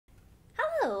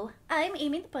Hello, I'm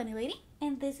Amy the Bunny Lady,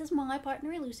 and this is my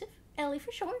partner Elusive, Ellie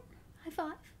for short. High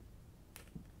five.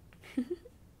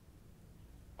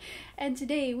 And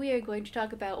today we are going to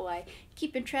talk about why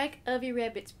keeping track of your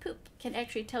rabbit's poop can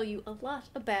actually tell you a lot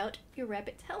about your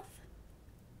rabbit's health.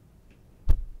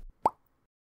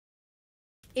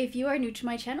 If you are new to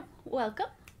my channel, welcome.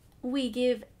 We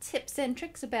give tips and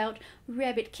tricks about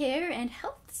rabbit care and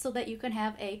health so that you can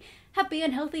have a happy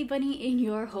and healthy bunny in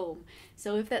your home.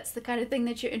 So if that's the kind of thing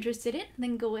that you're interested in,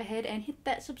 then go ahead and hit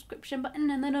that subscription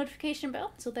button and the notification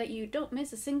bell so that you don't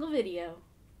miss a single video.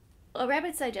 A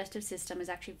rabbit's digestive system is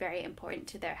actually very important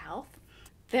to their health.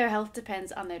 Their health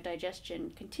depends on their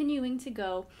digestion continuing to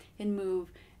go and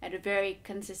move at a very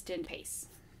consistent pace.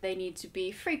 They need to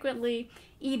be frequently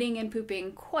eating and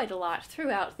pooping quite a lot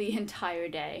throughout the entire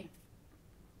day.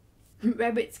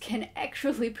 Rabbits can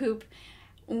actually poop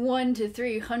 100 to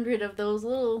 300 of those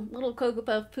little Cocoa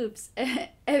Puff poops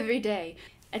every day.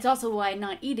 It's also why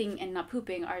not eating and not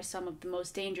pooping are some of the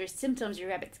most dangerous symptoms your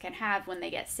rabbits can have when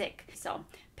they get sick. So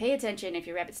pay attention if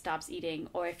your rabbit stops eating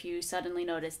or if you suddenly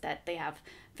notice that they have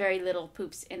very little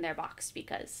poops in their box,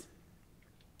 because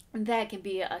that can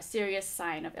be a serious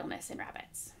sign of illness in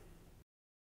rabbits.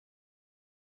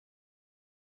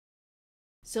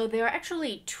 So there are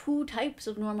actually two types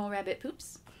of normal rabbit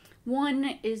poops.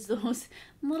 One is those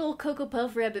little Cocoa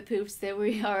Puff rabbit poops that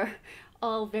we are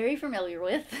all very familiar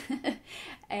with,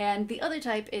 and the other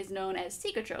type is known as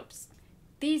cecotropes.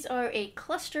 These are a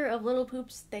cluster of little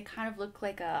poops. They kind of look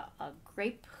like a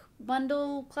grape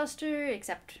bundle cluster,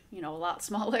 except, a lot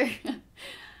smaller.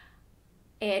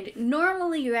 And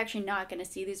normally you're actually not going to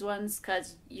see these ones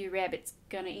because your rabbit's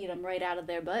going to eat them right out of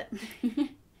their butt.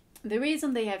 The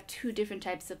reason they have two different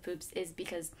types of poops is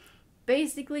because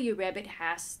basically your rabbit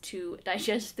has to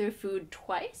digest their food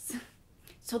twice.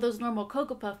 So those normal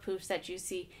Cocoa Puff poops that you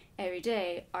see every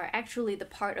day are actually the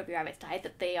part of your rabbit's diet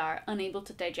that they are unable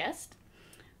to digest.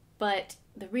 But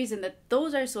the reason that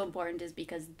those are so important is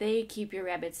because they keep your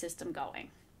rabbit's system going.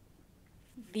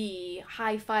 The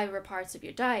high fiber parts of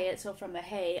your diet, so from the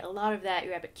hay, a lot of that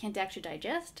your rabbit can't actually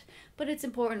digest, but it's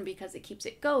important because it keeps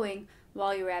it going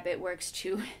while your rabbit works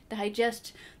to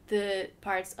digest the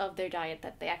parts of their diet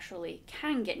that they actually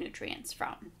can get nutrients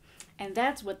from. And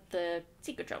that's what the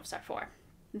cecotropes are for.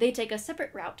 They take a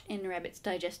separate route in the rabbit's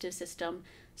digestive system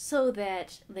so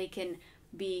that they can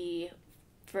be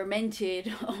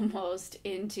fermented almost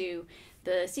into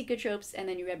the cecotropes, and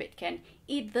then your rabbit can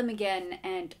eat them again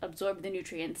and absorb the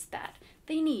nutrients that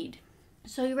they need.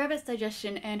 So your rabbit's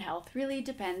digestion and health really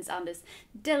depends on this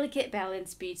delicate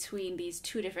balance between these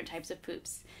two different types of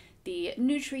poops: the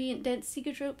nutrient-dense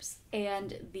cecotropes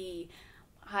and the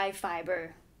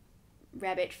high-fiber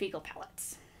rabbit fecal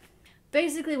pellets.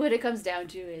 Basically what it comes down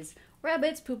to is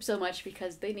rabbits poop so much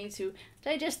because they need to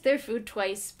digest their food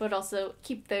twice, but also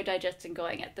keep their digestion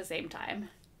going at the same time.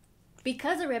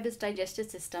 Because a rabbit's digestive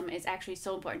system is actually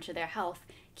so important to their health,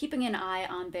 keeping an eye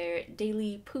on their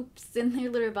daily poops in their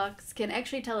litter box can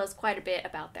actually tell us quite a bit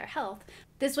about their health.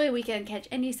 This way we can catch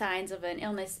any signs of an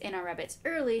illness in our rabbits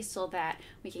early so that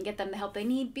we can get them the help they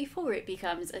need before it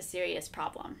becomes a serious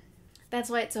problem. That's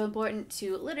why it's so important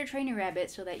to litter train your rabbit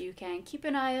so that you can keep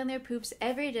an eye on their poops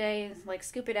every day, like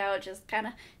scoop it out, just kind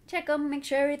of check them, make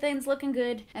sure everything's looking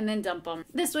good, and then dump them.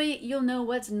 This way you'll know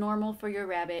what's normal for your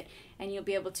rabbit and you'll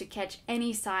be able to catch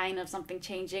any sign of something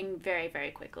changing very,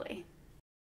 very quickly.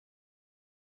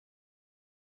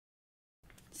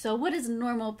 So what is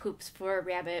normal poops for a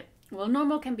rabbit? Well,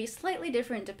 normal can be slightly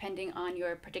different depending on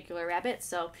your particular rabbit,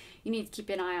 so you need to keep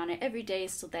an eye on it every day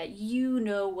so that you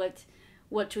know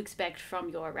what to expect from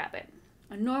your rabbit.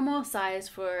 A normal size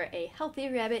for a healthy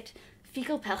rabbit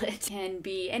fecal pellet can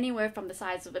be anywhere from the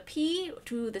size of a pea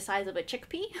to the size of a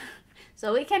chickpea.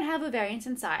 So it can have a variance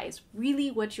in size.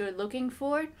 Really what you're looking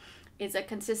for is a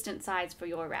consistent size for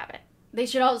your rabbit. They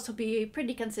should also be a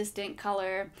pretty consistent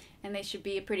color and they should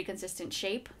be a pretty consistent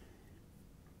shape.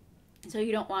 So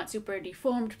you don't want super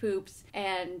deformed poops,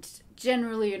 and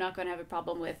generally you're not going to have a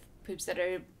problem with poops that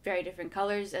are very different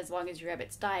colors as long as your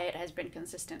rabbit's diet has been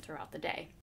consistent throughout the day.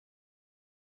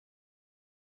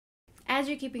 As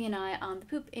you're keeping an eye on the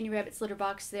poop in your rabbit's litter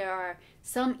box, there are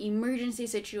some emergency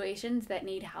situations that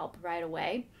need help right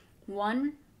away.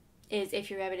 One is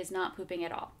if your rabbit is not pooping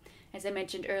at all. As I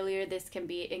mentioned earlier, this can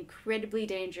be incredibly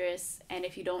dangerous, and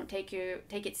if you don't take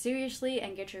it seriously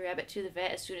and get your rabbit to the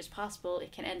vet as soon as possible,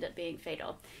 it can end up being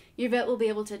fatal. Your vet will be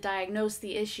able to diagnose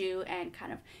the issue and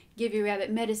kind of give your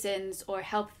rabbit medicines or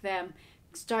help them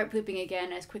start pooping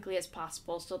again as quickly as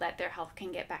possible so that their health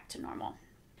can get back to normal.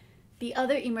 The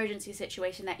other emergency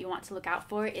situation that you want to look out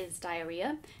for is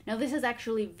diarrhea. Now, this is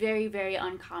actually very, very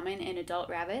uncommon in adult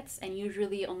rabbits and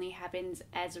usually only happens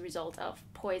as a result of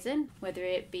poison, whether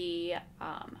it be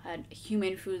a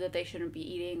human food that they shouldn't be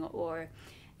eating or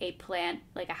a plant,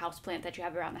 like a house plant that you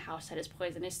have around the house that is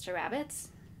poisonous to rabbits.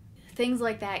 Things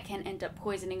like that can end up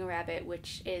poisoning a rabbit,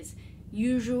 which is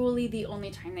usually the only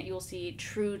time that you'll see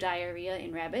true diarrhea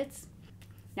in rabbits.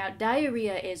 Now,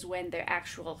 diarrhea is when their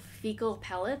actual fecal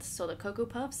pellets, so the Cocoa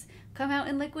Puffs, come out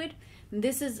in liquid.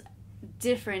 This is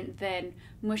different than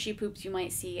mushy poops you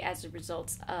might see as a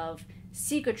result of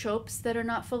cecotropes that are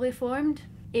not fully formed.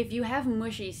 If you have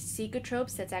mushy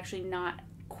cecotropes, that's actually not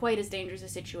quite as dangerous a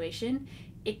situation.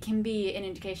 It can be an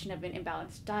indication of an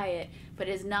imbalanced diet, but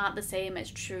is not the same as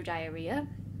true diarrhea.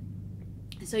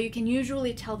 So you can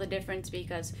usually tell the difference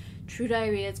because true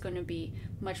diarrhea is going to be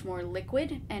much more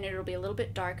liquid and it'll be a little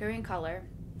bit darker in color,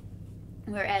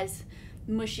 whereas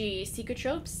mushy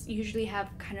cecotropes usually have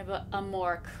kind of a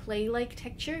more clay-like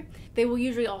texture. They will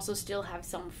usually also still have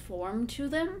some form to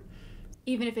them.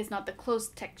 Even if it's not the close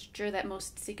texture that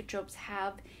most cecotropes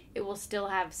have, it will still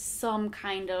have some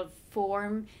kind of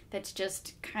form that's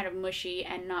just kind of mushy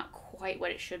and not quite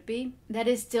what it should be. That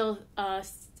is still a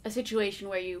situation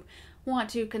where you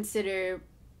want to consider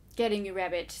getting your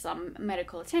rabbit some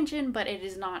medical attention, but it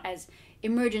is not as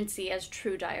emergency as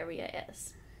true diarrhea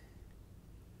is.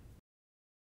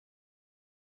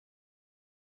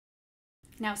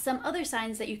 Now, some other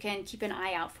signs that you can keep an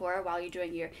eye out for while you're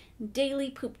doing your daily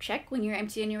poop check when you're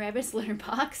emptying your rabbit's litter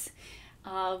box.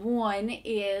 One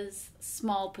is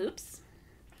small poops.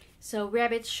 So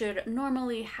rabbits should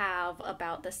normally have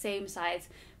about the same size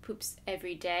poops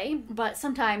every day, but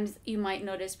sometimes you might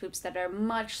notice poops that are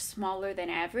much smaller than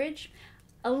average.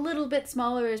 A little bit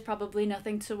smaller is probably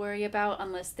nothing to worry about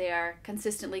unless they are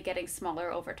consistently getting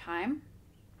smaller over time.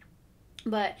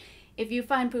 But if you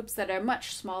find poops that are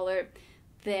much smaller,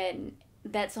 then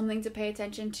that's something to pay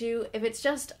attention to. If it's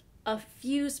just a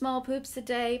few small poops a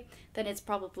day, then it's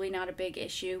probably not a big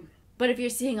issue. But if you're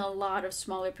seeing a lot of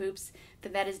smaller poops,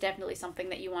 then that is definitely something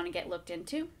that you want to get looked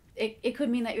into. It could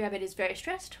mean that your rabbit is very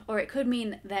stressed, or it could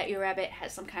mean that your rabbit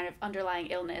has some kind of underlying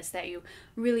illness that you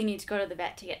really need to go to the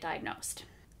vet to get diagnosed.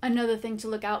 Another thing to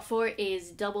look out for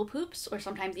is double poops, or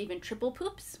sometimes even triple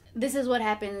poops. This is what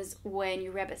happens when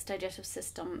your rabbit's digestive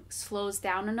system slows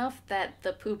down enough that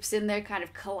the poops in there kind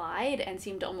of collide and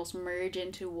seem to almost merge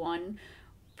into one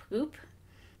poop.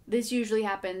 This usually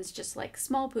happens just like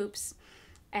small poops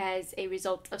as a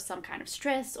result of some kind of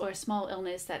stress or a small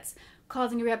illness that's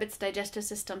causing your rabbit's digestive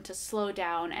system to slow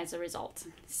down as a result.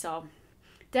 So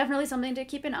definitely something to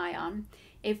keep an eye on.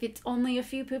 If it's only a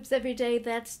few poops every day,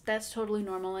 that's totally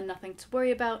normal and nothing to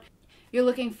worry about. You're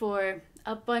looking for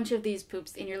a bunch of these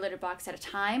poops in your litter box at a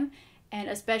time, and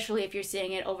especially if you're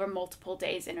seeing it over multiple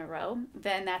days in a row,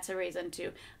 then that's a reason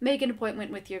to make an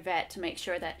appointment with your vet to make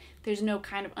sure that there's no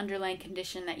kind of underlying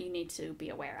condition that you need to be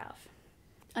aware of.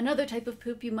 Another type of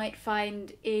poop you might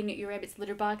find in your rabbit's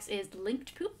litter box is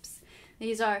linked poops.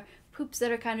 These are poops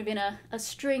that are kind of in a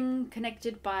string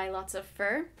connected by lots of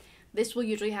fur. This will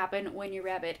usually happen when your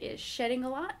rabbit is shedding a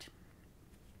lot.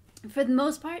 For the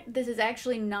most part, this is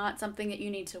actually not something that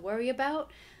you need to worry about.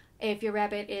 If your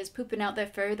rabbit is pooping out their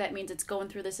fur, that means it's going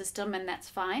through the system and that's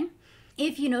fine.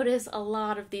 If you notice a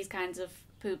lot of these kinds of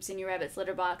poops in your rabbit's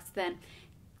litter box, then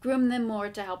groom them more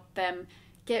to help them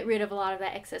get rid of a lot of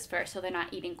that excess fur so they're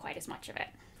not eating quite as much of it.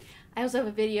 I also have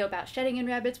a video about shedding in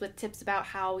rabbits with tips about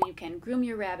how you can groom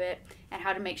your rabbit and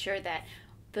how to make sure that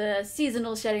the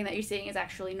seasonal shedding that you're seeing is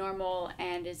actually normal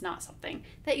and is not something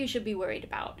that you should be worried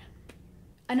about.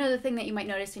 Another thing that you might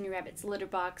notice in your rabbit's litter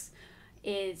box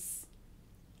is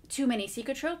too many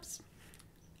cecotropes.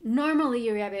 Normally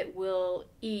your rabbit will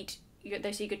eat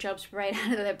their cecotropes right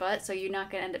out of their butt, so you're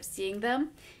not going to end up seeing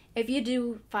them. If you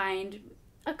do find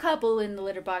a couple in the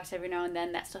litter box every now and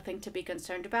then, that's nothing to be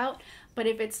concerned about. But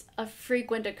if it's a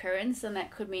frequent occurrence, then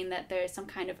that could mean that there's some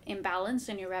kind of imbalance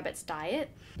in your rabbit's diet.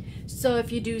 So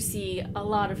if you do see a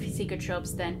lot of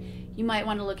cecotropes, then you might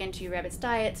want to look into your rabbit's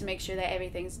diet to make sure that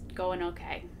everything's going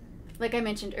okay. Like I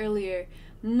mentioned earlier,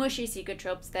 mushy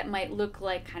cecotropes that might look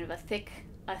like kind of a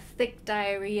thick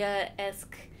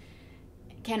diarrhea-esque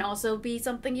can also be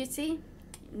something you see.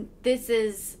 This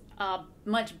is a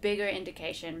much bigger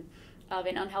indication of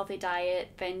an unhealthy diet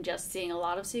than just seeing a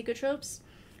lot of cecotropes.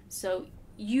 So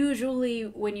usually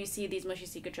when you see these mushy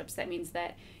cecotropes, that means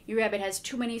that your rabbit has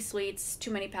too many sweets,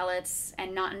 too many pellets,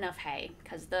 and not enough hay,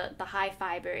 because the high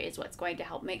fiber is what's going to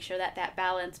help make sure that that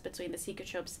balance between the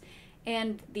cecotropes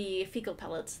and the fecal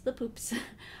pellets, the poops,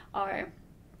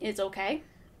 is okay.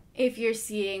 If you're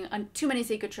seeing too many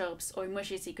cecotropes or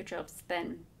mushy cecotropes,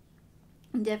 then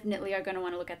definitely are going to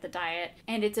want to look at the diet.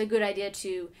 And it's a good idea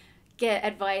to get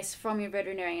advice from your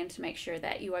veterinarian to make sure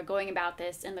that you are going about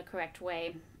this in the correct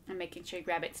way and making sure your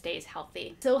rabbit stays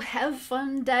healthy. So have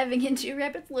fun diving into your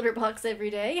rabbit's litter box every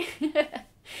day.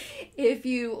 If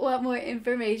you want more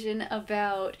information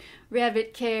about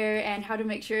rabbit care and how to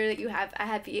make sure that you have a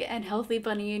happy and healthy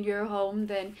bunny in your home,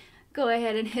 then go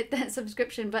ahead and hit that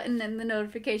subscription button and the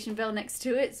notification bell next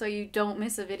to it so you don't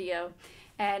miss a video.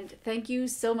 And thank you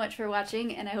so much for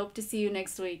watching, and I hope to see you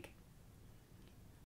next week.